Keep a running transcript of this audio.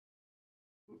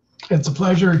It's a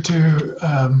pleasure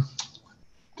to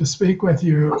speak with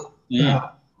you,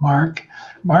 Mark.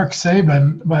 Mark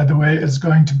Saban, by the way, is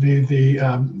going to be the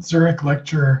Zurich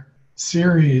Lecture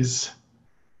Series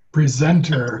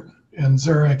presenter in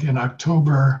Zurich in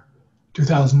October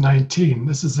 2019.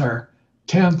 This is our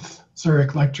 10th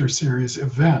Zurich Lecture Series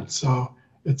event, so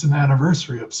it's an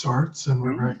anniversary of sorts, and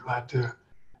we're very glad to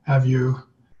have you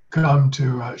come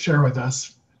to share with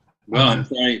us. Well, I'm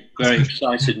very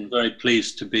excited and very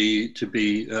pleased to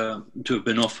have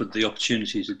been offered the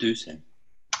opportunity to do so.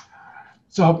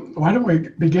 So why don't we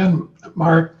begin,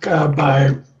 Mark,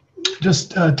 by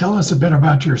just tell us a bit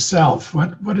about yourself.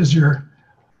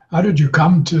 How did you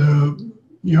come to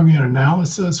Jungian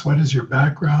analysis? What is your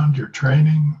background, your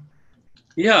training?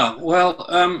 Yeah, well,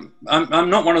 I'm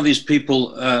not one of these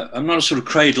people. I'm not a sort of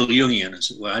cradle Jungian,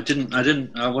 as it were. I didn't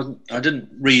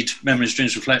read Memories,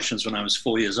 Dreams, Reflections when I was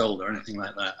 4 years old or anything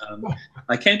like that.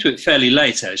 I came to it fairly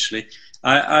late, actually.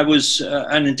 I was,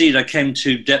 and indeed, I came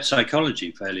to depth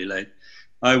psychology fairly late.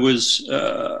 I was,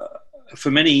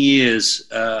 for many years.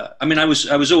 I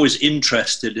was always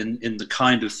interested in the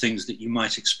kind of things that you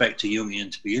might expect a Jungian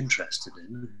to be interested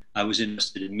in. I was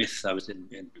interested in myth, I was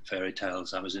in fairy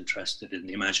tales, I was interested in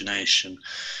the imagination.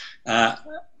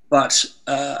 But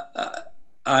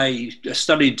I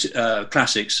studied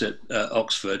classics at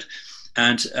Oxford,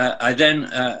 and I then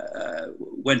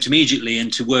went immediately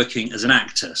into working as an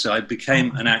actor. So I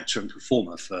became an actor and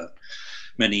performer for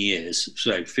many years,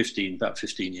 so about 15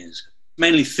 years.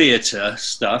 Mainly theatre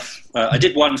stuff. I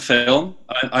did one film.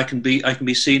 I can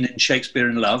be seen in Shakespeare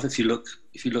in Love if you look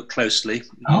closely.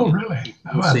 Oh, really?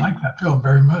 Oh, I like that film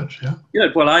very much. Yeah.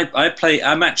 Good. Well,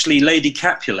 I'm actually Lady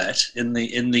Capulet in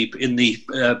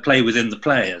the play within the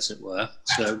play, as it were.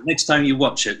 So next time you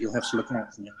watch it, you'll have to look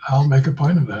out for it. I'll make a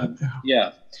point of that.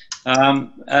 Yeah.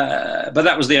 But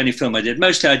that was the only film I did.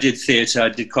 Mostly I did theatre. I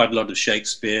did quite a lot of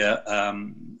Shakespeare,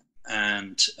 and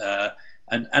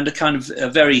a kind of a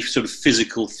very sort of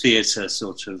physical theatre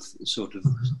sort of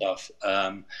stuff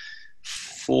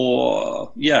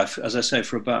as I say,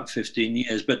 for about 15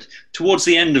 years. But towards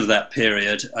the end of that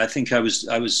period, I think I was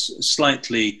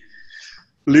slightly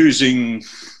losing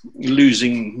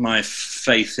my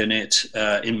faith in it,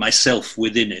 in myself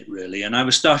within it, really. And I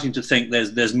was starting to think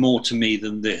there's more to me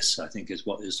than this, I think is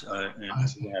what is the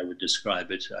way I would describe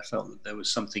it. I felt that there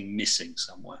was something missing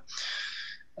somewhere.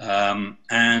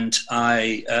 And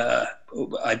I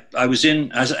was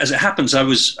in, as it happens, I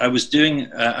was in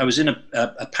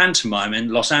a pantomime in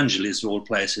Los Angeles, of all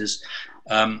places,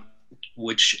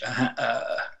 which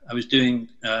I was doing.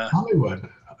 Hollywood.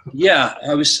 Yeah,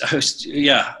 It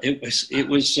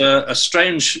was a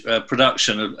strange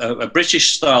production, a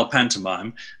British style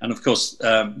pantomime, and of course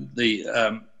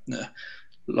the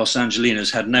Los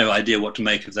Angelinos had no idea what to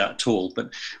make of that at all.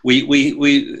 But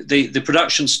the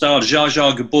production starred Zsa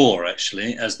Zsa Gabor,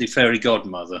 actually, as the fairy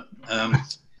godmother.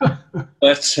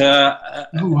 But oh,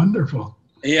 wonderful.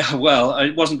 Yeah, well,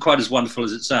 it wasn't quite as wonderful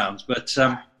as it sounds. But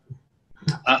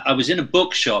I was in a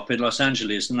bookshop in Los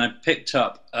Angeles, and I picked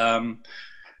up the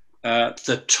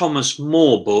Thomas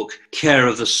More book, Care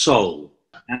of the Soul.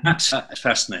 And that's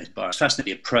fascinating by. I was fascinated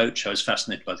by the approach. I was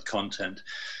fascinated by the content.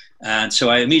 And so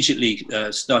I immediately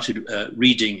started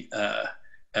reading. I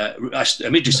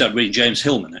immediately started reading James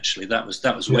Hillman. Actually, that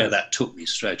was where that took me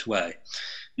straight away.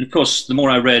 And of course, the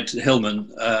more I read Hillman,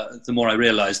 the more I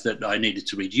realised that I needed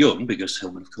to read Jung, because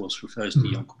Hillman, of course, refers to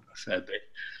Jung a fair bit.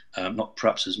 Not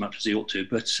perhaps as much as he ought to,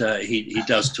 but he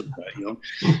does talk about Jung.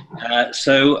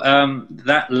 So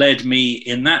that led me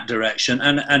in that direction.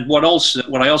 And what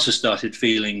I also started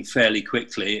feeling fairly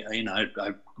quickly,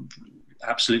 I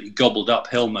absolutely gobbled up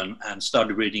Hillman and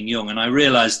started reading Jung, and I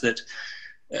realized that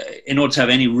in order to have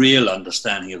any real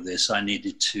understanding of this, I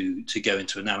needed to go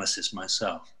into analysis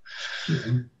myself.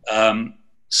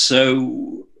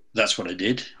 So that's what I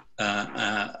did.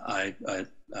 I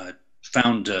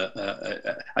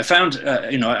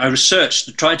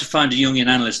researched, tried to find a Jungian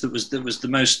analyst that was the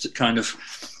most kind of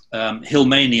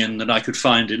Hillmanian that I could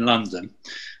find in London,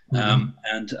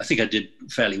 and I think I did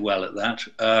fairly well at that.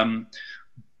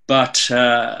 But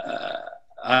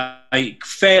I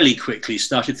fairly quickly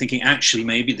started thinking, actually,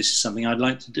 maybe this is something I'd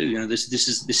like to do. This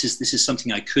is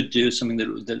something I could do, something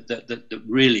that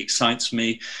really excites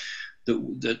me,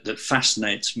 that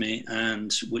fascinates me,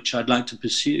 and which I'd like to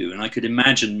pursue. And I could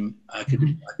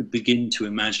begin to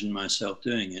imagine myself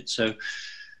doing it. So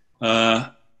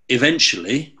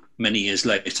eventually, many years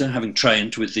later, having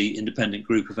trained with the independent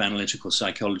group of analytical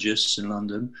psychologists in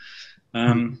London,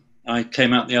 I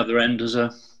came out the other end as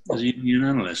a Jungian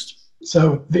analyst.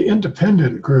 So the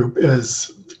independent group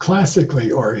is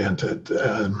classically oriented.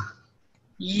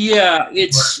 Yeah,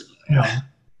 it's Yeah.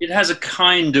 It has a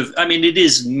kind of, I mean, it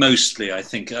is mostly, I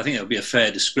think it would be a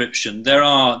fair description. There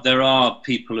are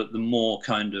people at the more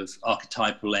kind of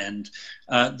archetypal end.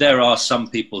 There are some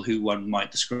people who one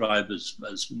might describe as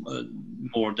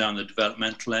more down the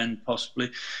developmental end, possibly.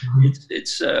 Mm-hmm.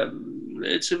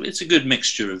 It's a good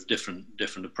mixture of different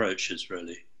approaches,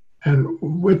 really. And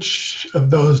which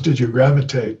of those did you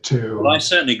gravitate to? Well, I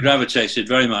certainly gravitated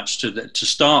very much to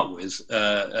start with,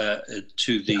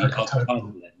 to the archetypal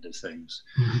end of things.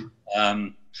 Mm-hmm.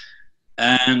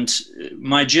 And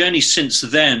my journey since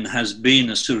then has been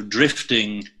a sort of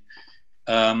drifting.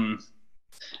 I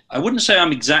wouldn't say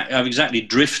I've exactly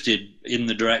drifted in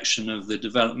the direction of the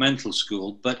developmental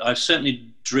school, but I've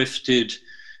certainly drifted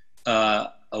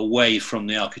away from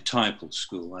the archetypal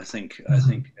school. I think.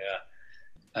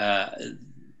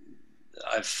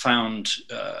 I've found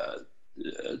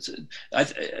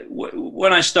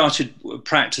when I started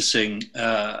practicing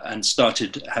and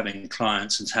started having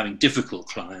clients and having difficult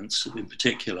clients in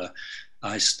particular,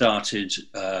 I started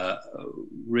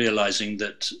realizing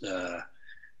that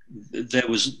there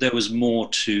was more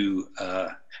to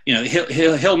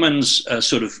Hillman's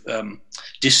sort of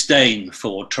disdain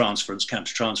for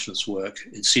counter-transference work.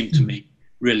 It seemed to me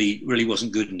really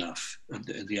wasn't good enough at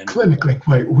the end. Clinically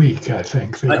quite weak, I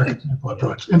think, the archetypal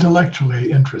approach.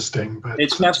 Intellectually interesting, but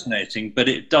it's fascinating, but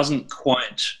it doesn't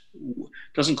quite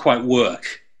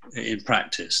work in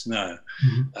practice. No,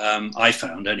 I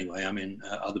found anyway. I mean,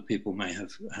 other people may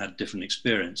have had different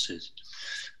experiences,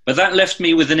 but that left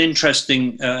me with an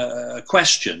interesting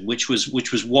question, which was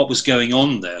what was going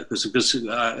on there, because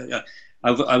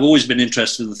I've always been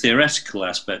interested in the theoretical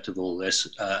aspect of all this.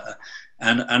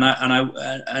 And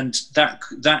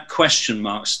that question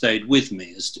mark stayed with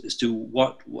me as to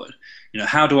what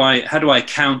how do I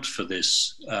account for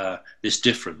this this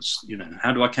difference?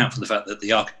 How do I account for the fact that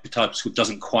the archetypal school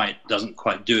doesn't quite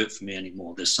do it for me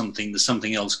anymore? There's something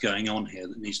else going on here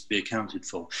that needs to be accounted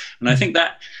for. And I think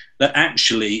that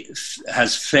actually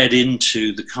has fed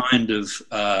into the kind of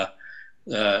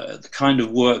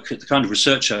work, the kind of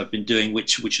research I've been doing,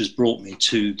 which has brought me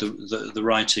to the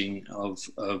writing of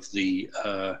these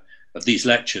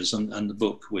lectures and the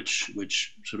book, which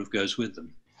sort of goes with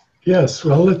them. Yes,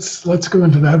 well, let's go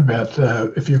into that bit.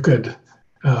 If you could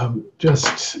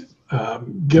just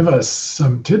give us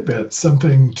some tidbits,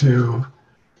 something to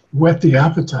whet the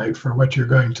appetite for what you're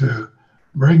going to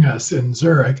bring us in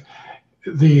Zurich.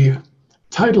 The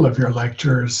title of your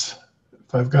lectures,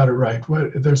 if I've got it right,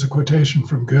 there's a quotation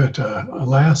from Goethe,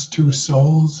 alas, two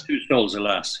souls. Two souls,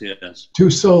 alas, yes. Two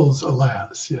souls,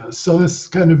 alas, yes. So this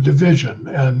kind of division,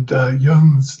 and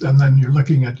Jung's, and then you're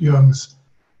looking at Jung's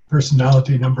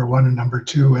personality number 1 and number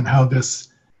 2, and how this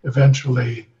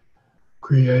eventually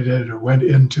created or went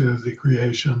into the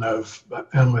creation of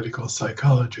analytical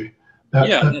psychology.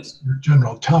 That's your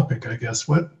general topic, I guess.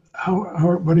 What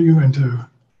are you going to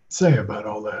say about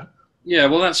all that? Yeah,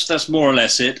 well, that's more or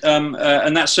less it,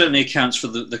 and that certainly accounts for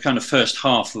the kind of first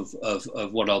half of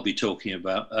what I'll be talking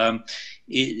about.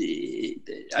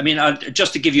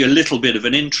 Just to give you a little bit of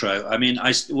an intro, I mean,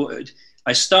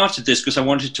 I started this because I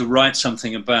wanted to write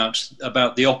something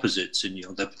about the opposites in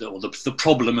Jung, or the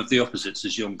problem of the opposites,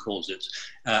 as Jung calls it.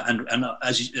 And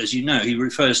as you know, he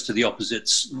refers to the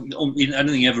opposites. I don't think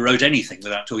he ever wrote anything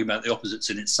without talking about the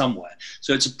opposites in it somewhere.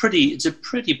 So it's a pretty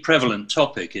prevalent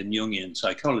topic in Jungian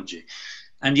psychology.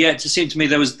 And yet, it seemed to me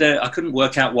I couldn't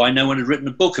work out why no one had written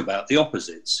a book about the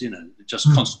opposites.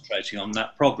 Just concentrating on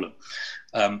that problem.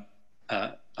 I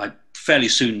fairly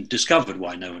soon discovered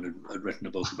why no one had written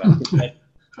a book about it.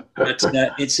 But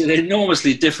it's an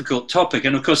enormously difficult topic,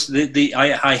 and of course,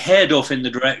 I head off in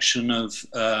the direction of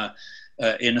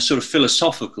in a sort of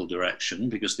philosophical direction,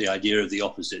 because the idea of the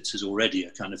opposites is already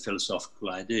a kind of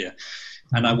philosophical idea.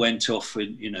 And I went off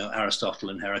with Aristotle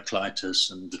and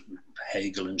Heraclitus and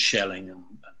Hegel and Schelling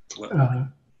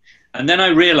and then I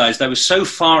realized I was so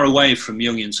far away from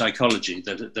Jungian psychology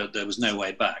that there was no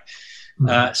way back.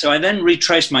 So I then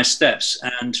retraced my steps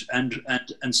and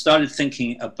started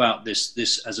thinking about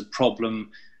this as a problem,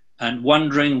 and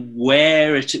wondering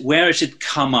where it had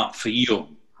come up for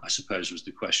Jung, I suppose, was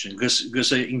the question.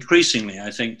 Because increasingly,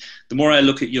 I think the more I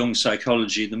look at Jung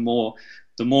psychology, the more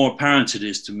apparent it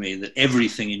is to me that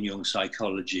everything in Jung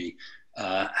psychology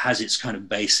has its kind of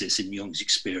basis in Jung's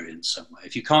experience somewhere.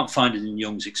 If you can't find it in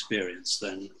Jung's experience,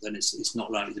 then it's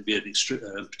not likely to be a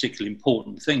particularly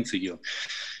important thing for Jung.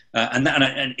 And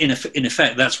in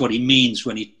effect, that's what he means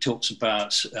when he talks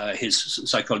about his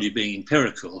psychology being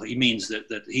empirical. He means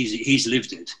that he's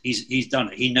lived it. He's done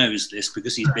it. He knows this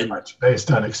because he's been much based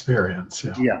on experience.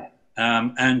 Yeah.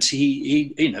 And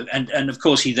he, you know, and of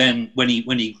course he then, when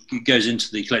he goes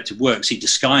into the collective works, he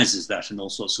disguises that in all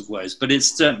sorts of ways, but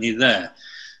it's certainly there.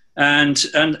 And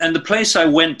the place I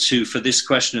went to for this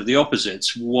question of the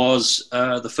opposites was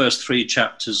the first 3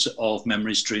 chapters of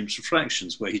Memories, Dreams,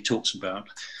 Reflections, where he talks about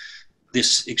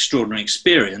this extraordinary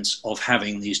experience of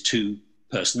having these 2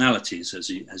 personalities, as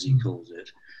he calls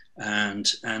it, and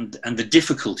the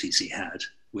difficulties he had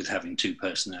with having 2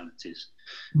 personalities.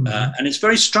 And it's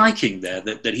very striking there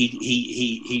that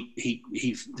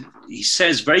he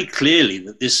says very clearly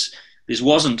that this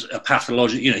wasn't a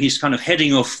pathological, you know, he's kind of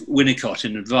heading off Winnicott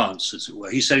in advance, as it were.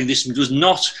 He's saying this was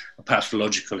not a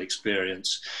pathological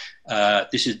experience.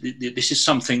 This is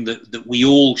something that we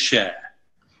all share.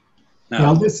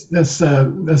 Now, well, this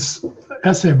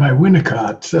essay by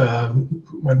Winnicott,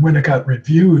 when Winnicott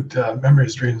reviewed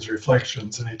Memories, Dreams,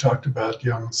 Reflections, and he talked about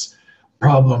Jung's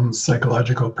problems,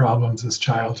 psychological problems, his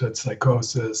childhood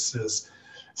psychosis, his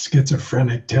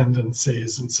schizophrenic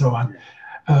tendencies, and so on.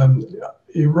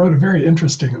 He wrote a very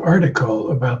interesting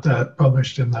article about that,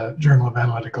 published in the Journal of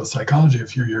Analytical Psychology a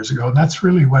few years ago, and that's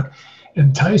really what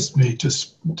enticed me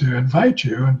to invite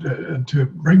you and to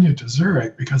bring you to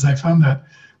Zurich, because I found that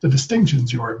the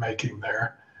distinctions you were making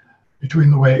there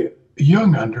between the way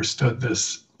Jung understood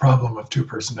this problem of 2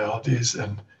 personalities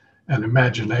and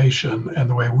imagination and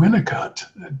the way Winnicott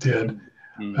did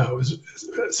was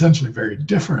essentially very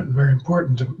different, very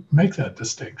important to make that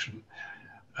distinction.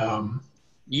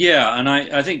 Yeah, and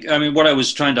I think, I mean, what I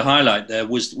was trying to highlight there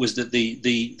was that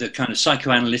the kind of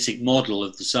psychoanalytic model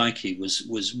of the psyche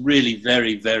was really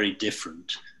very, very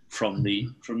different from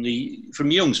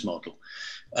Jung's model.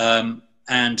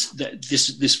 And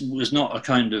this was not a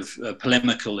kind of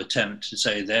polemical attempt to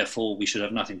say, therefore, we should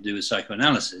have nothing to do with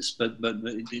psychoanalysis. But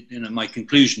you know, my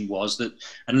conclusion was that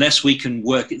unless we can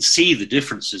see the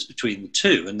differences between the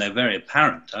 2, and they're very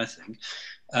apparent, I think,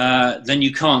 then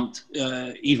you can't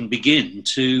even begin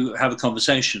to have a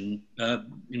conversation,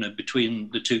 you know, between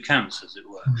the 2 camps, as it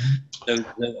were. So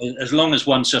as long as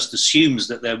one just assumes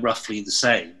that they're roughly the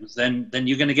same, then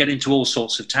you're going to get into all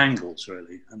sorts of tangles,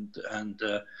 really,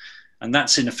 and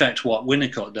that's in effect what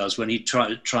Winnicott does when he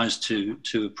tries to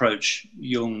approach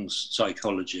Jung's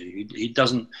psychology. He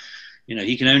doesn't, you know,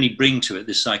 he can only bring to it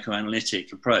this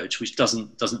psychoanalytic approach, which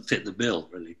doesn't fit the bill,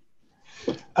 really.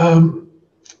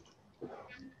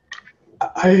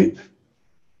 I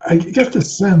get the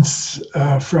sense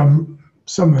from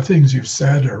some of the things you've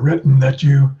said or written that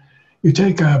you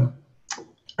take a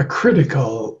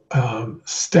critical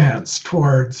stance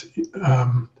towards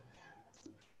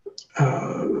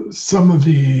some of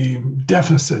the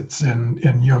deficits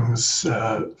in Jung's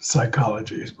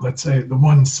psychology. Let's say the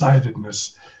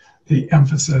one-sidedness, the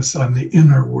emphasis on the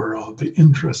inner world, the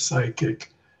intrapsychic,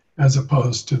 as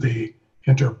opposed to the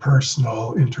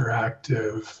interpersonal,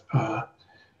 interactive.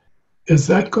 Is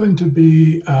that going to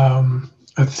be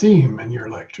a theme in your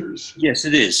lectures? Yes,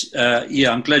 it is.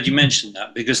 Yeah, I'm glad you mentioned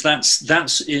that, because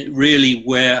that's really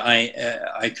where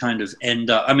I kind of end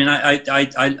up. I mean,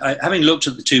 I having looked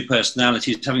at the 2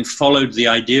 personalities, having followed the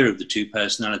idea of the 2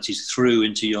 personalities through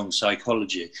into Jung's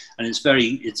psychology, and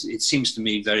it seems to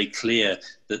me very clear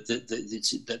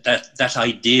that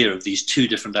idea of these 2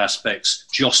 different aspects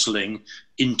jostling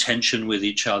in tension with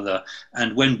each other,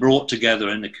 and when brought together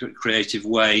in a creative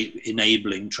way,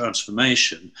 enabling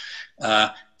transformation.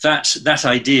 That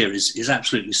idea is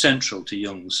absolutely central to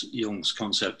Jung's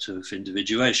concept of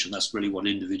individuation. That's really what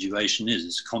individuation is.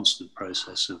 It's a constant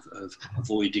process of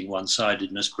avoiding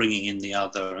one-sidedness, bringing in the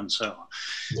other, and so on.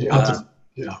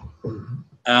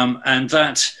 And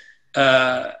that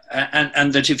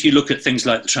if you look at things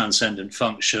like the transcendent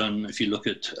function, if you look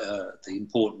at the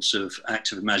importance of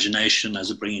active imagination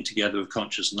as a bringing together of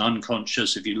conscious and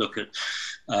unconscious, if you look at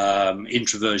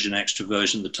introversion,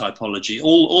 extroversion, the typology,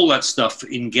 all that stuff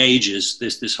engages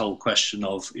this whole question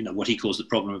of, you know, what he calls the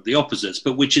problem of the opposites,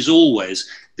 but which is always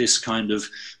this kind of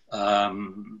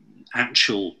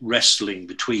actual wrestling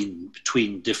between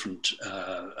different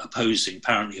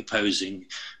apparently opposing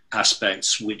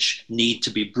aspects, which need to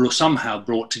be somehow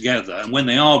brought together. And when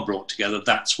they are brought together,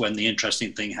 that's when the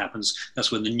interesting thing happens. That's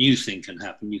when the new thing can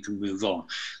happen. You can move on.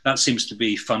 That seems to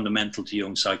be fundamental to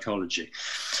Jung's psychology.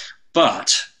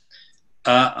 But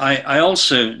I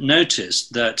also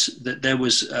noticed that there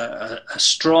was a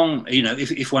strong, you know,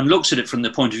 if one looks at it from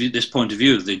the point of view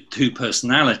of the 2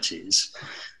 personalities,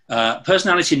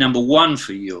 personality number 1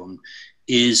 for Jung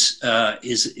is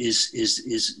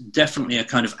definitely a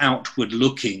kind of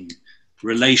outward-looking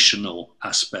relational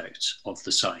aspect of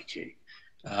the psyche.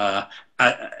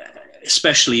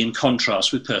 especially in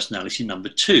contrast with personality number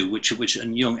 2, which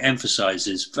and Jung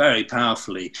emphasizes very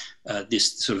powerfully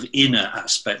this sort of inner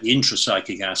aspect, the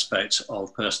intrapsychic aspect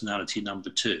of personality number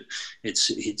 2.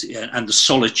 And the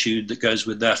solitude that goes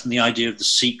with that, and the idea of the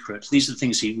secret. These are the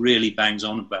things he really bangs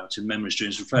on about in Memories,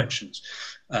 Dreams, Reflections,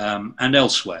 and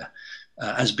elsewhere,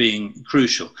 as being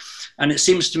crucial. And it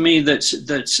seems to me that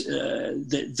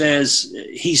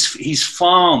he's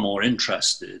far more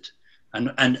interested,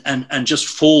 and just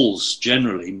falls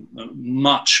generally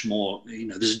much more.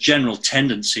 There's a general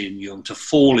tendency in Jung to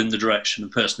fall in the direction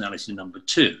of personality number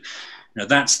 2.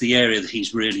 That's the area that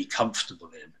he's really comfortable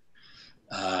in,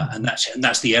 and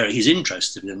that's the area he's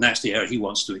interested in. That's the area he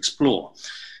wants to explore,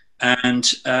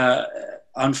 and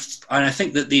I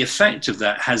think that the effect of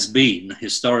that has been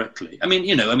historically.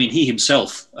 He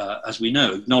himself, as we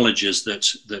know, acknowledges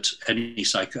that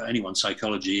anyone's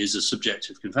psychology is a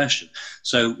subjective confession.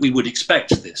 So we would expect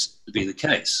this to be the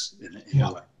case in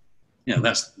a way.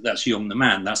 That's Jung the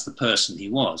man. That's the person he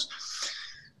was.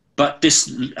 But this,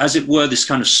 as it were, this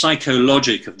kind of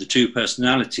psychologic of the two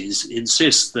personalities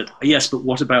insists that, yes, but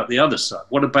what about the other side?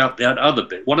 What about that other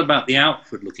bit? What about the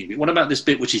outward-looking bit? What about this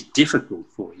bit which is difficult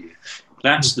for you?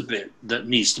 That's the bit that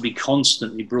needs to be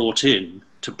constantly brought in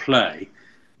to play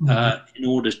in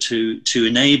order to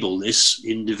enable this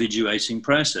individuating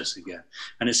process again.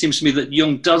 And it seems to me that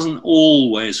Jung doesn't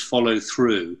always follow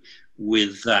through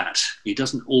with that. He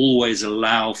doesn't always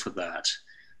allow for that.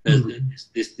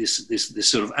 This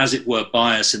sort of, as it were,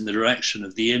 bias in the direction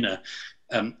of the inner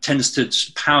tends to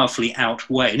powerfully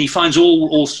outweigh, and he finds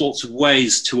all sorts of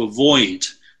ways to avoid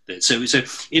it. So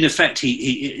in effect,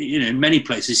 he in many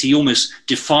places he almost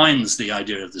defines the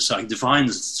idea of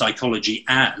defines psychology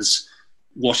as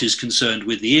what is concerned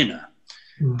with the inner.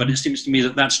 But it seems to me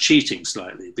that that's cheating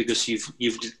slightly, because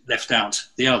you've left out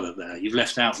the other there. You've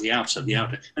left out the outer,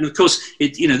 And of course,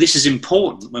 this is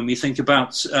important when we think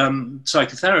about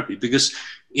psychotherapy, because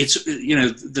it's,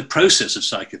 the process of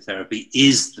psychotherapy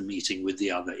is the meeting with the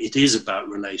other. It is about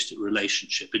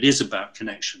relationship. It is about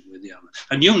connection with the other.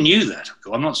 And Jung knew that.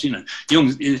 I'm not,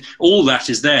 Jung, all that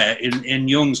is there in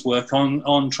Jung's work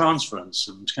on transference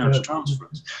and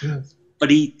countertransference. Yes. But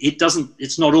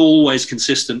it's not always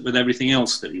consistent with everything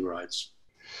else that he writes.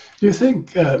 Do you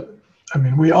think,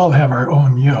 we all have our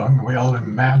own Jung. We all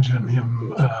imagine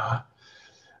him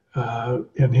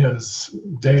in his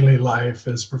daily life,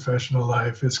 his professional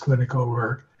life, his clinical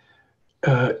work.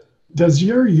 Is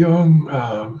your Jung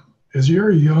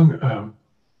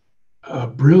a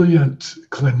brilliant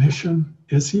clinician?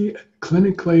 Is he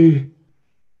clinically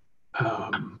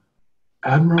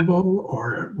admirable,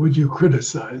 or would you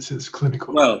criticize his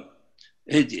clinical? Well,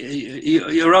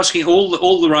 you're asking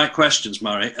all the right questions,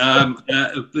 Murray.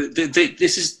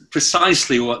 This is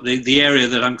precisely what the area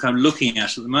that I'm kind of looking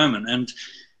at the moment,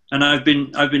 and I've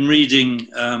been reading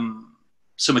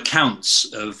some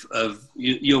accounts of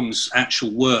Jung's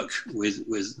actual work with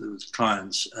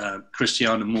clients,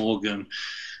 Christiana Morgan.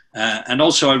 And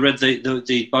also, I read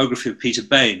the biography of Peter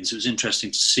Baines. It was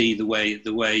interesting to see the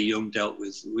way Jung dealt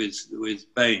with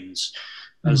Baines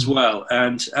as well,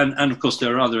 and of course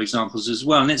there are other examples as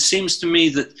well. And it seems to me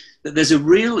that there's a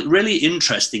really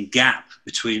interesting gap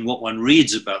between what one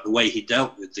reads about the way he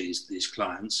dealt with these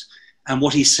clients and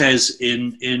what he says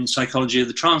in Psychology of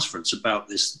the Transference about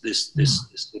this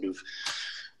sort of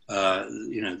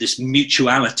this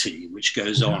mutuality which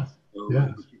goes on.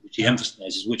 He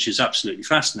emphasizes, which is absolutely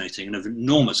fascinating and of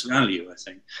enormous value, I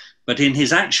think. But in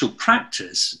his actual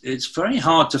practice, it's very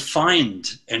hard to find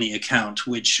any account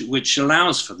which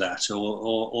allows for that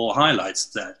or highlights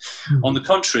that. On the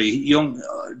contrary, Jung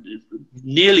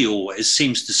nearly always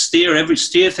seems to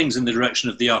steer things in the direction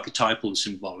of the archetypal and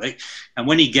symbolic, and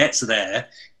when he gets there,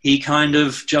 he kind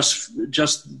of just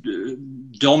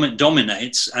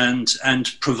dominates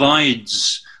and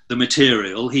provides the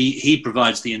material. He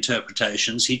provides the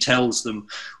interpretations. He tells them,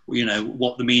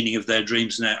 what the meaning of their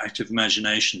dreams and active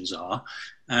imaginations are,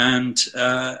 and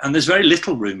there's very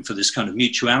little room for this kind of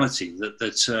mutuality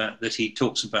that he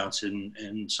talks about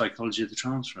in Psychology of the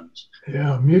Transference.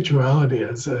 Yeah, mutuality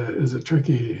is a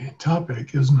tricky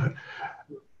topic, isn't it?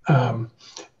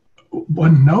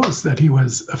 One knows that he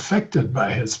was affected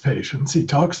by his patients. He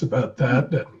talks about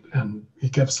that, and he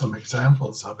gives some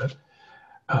examples of it.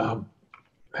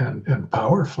 And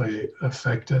powerfully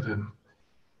affected, and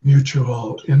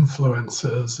mutual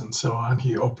influences and so on.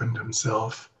 He opened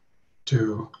himself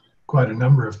to quite a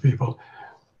number of people.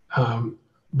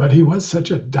 But he was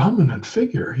such a dominant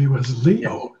figure. He was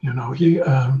Leo,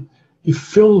 he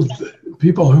filled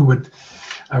people who would,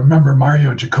 I remember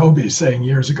Mario Jacobi saying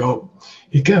years ago,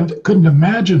 he couldn't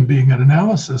imagine being an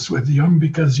analysis with Jung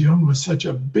because Jung was such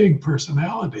a big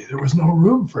personality. There was no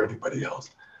room for anybody else.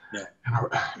 Yeah. I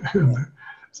don't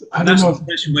know.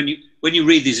 When you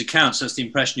read these accounts, that's the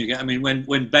impression you get. I mean,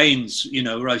 when Baines, you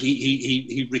know, right,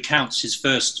 he recounts his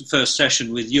first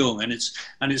session with Jung, and it's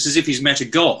as if he's met a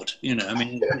god. You know, I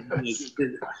mean,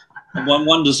 and one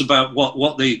wonders about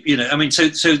what the, you know, I mean, so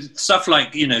stuff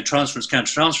like, you know, transference,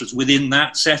 countertransference within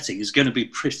that setting is going to be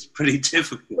pretty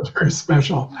difficult. Very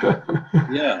special.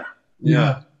 Yeah.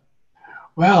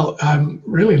 Well, I'm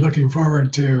really looking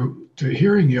forward to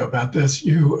hearing you about this.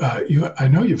 I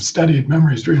know you've studied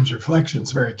Memories, Dreams,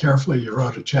 Reflections very carefully. You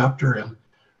wrote a chapter in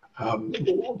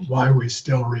Why We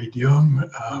Still Read Jung,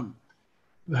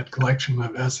 that collection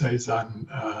of essays on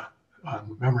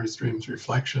Memories, Dreams,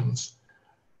 Reflections.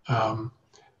 So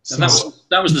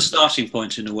that was the starting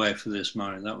point in a way for this,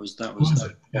 Murray. That was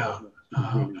it? Yeah.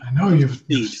 I know you've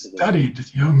studied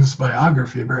Jung's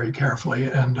biography very carefully,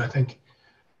 and I think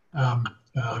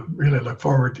really look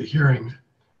forward to hearing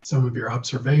some of your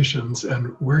observations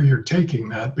and where you're taking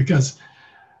that, because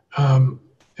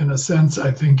in a sense, I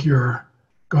think you're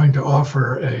going to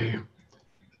offer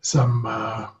some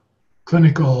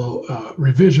clinical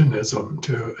revisionism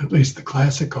to at least the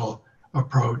classical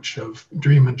approach of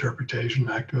dream interpretation,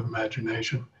 active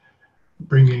imagination,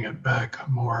 bringing it back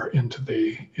more into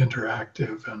the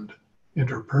interactive and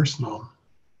interpersonal.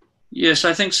 Yes,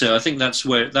 I think so. I think that's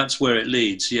where it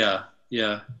leads. Yeah.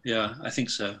 I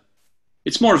think so.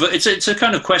 It's more of it's a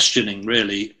kind of questioning,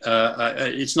 really.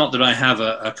 It's not that I have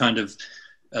a kind of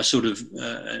a sort of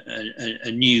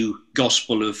a new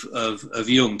gospel of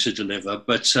Jung to deliver,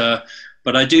 but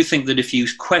I do think that if you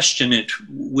question it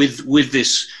with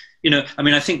this, you know, I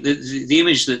mean, I think that the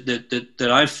image that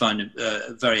I find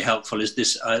very helpful is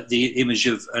this the image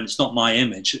of, and it's not my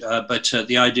image, but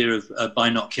the idea of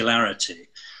binocularity,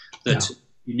 that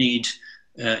you need.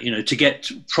 You know, to get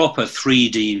proper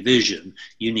 3D vision,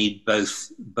 you need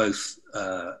both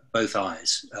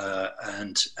eyes,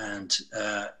 and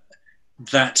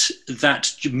that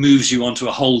moves you onto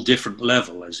a whole different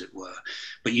level, as it were.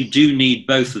 But you do need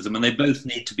both of them, and they both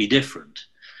need to be different.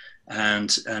 And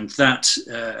that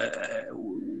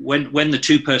when the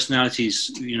two personalities,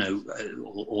 you know,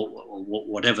 or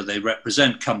whatever they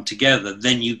represent, come together,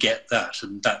 then you get that,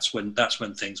 and that's when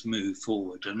things move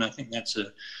forward. And I think that's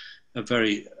a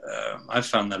very, I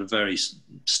found that a very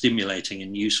stimulating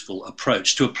and useful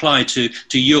approach to apply to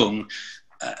Jung,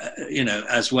 you know,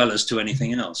 as well as to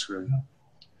anything else, really.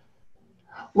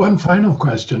 One final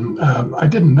question. I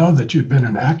didn't know that you'd been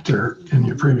an actor in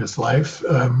your previous life.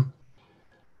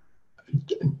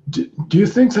 Do you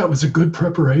think that was a good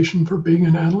preparation for being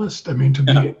an analyst? I mean, to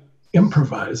be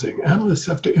improvising. Analysts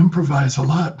have to improvise a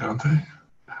lot, don't they?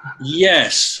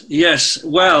 Yes.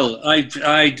 Well, I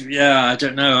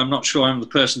don't know. I'm not sure I'm the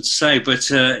person to say, but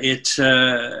I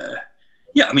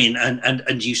mean,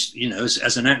 and you know,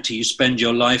 as an actor, you spend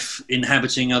your life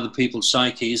inhabiting other people's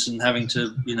psyches and having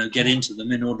to, you know, get into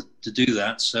them in order to do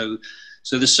that. So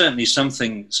there's certainly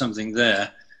something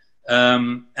there. I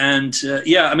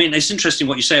mean, it's interesting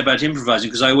what you say about improvising,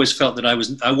 because I always felt that I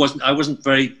wasn't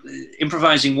very,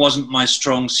 improvising wasn't my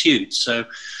strong suit. So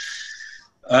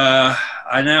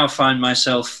I now find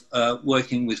myself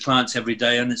working with clients every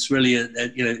day, and it's really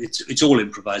you know, it's all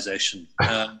improvisation,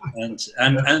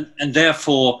 and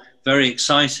therefore very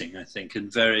exciting, I think,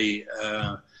 and very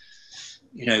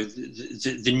you know,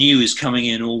 the new is coming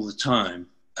in all the time.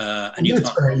 And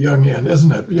it's very Jungian,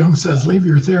 isn't it? Jung says, "Leave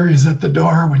your theories at the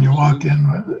door when you walk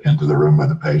into the room with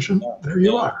a patient." There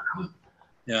you are.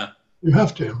 Yeah, you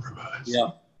have to improvise.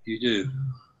 Yeah, you do.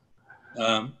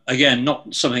 Again,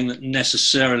 not something that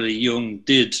necessarily Jung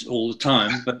did all the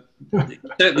time, but it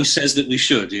certainly says that we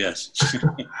should, yes.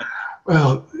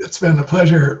 Well, it's been a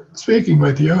pleasure speaking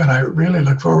with you, and I really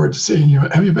look forward to seeing you.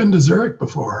 Have you been to Zurich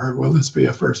before, or will this be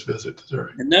a first visit to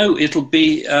Zurich? No, it'll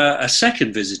be a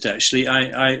second visit, actually.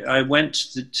 I went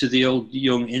to the old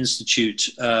Jung Institute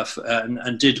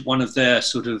and did one of their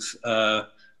sort of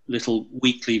little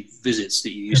weekly visits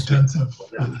that you used to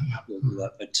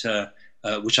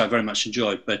which I very much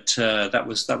enjoyed, but that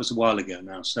was a while ago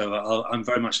now. So I'm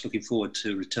very much looking forward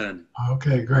to returning.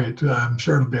 Okay, great. I'm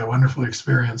sure it'll be a wonderful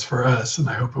experience for us, and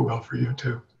I hope it will for you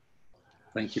too.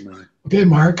 Thank you, Murray. Okay,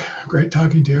 Mark, great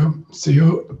talking to you. See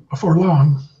you before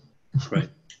long. Great.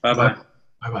 Bye-bye.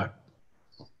 Bye-bye.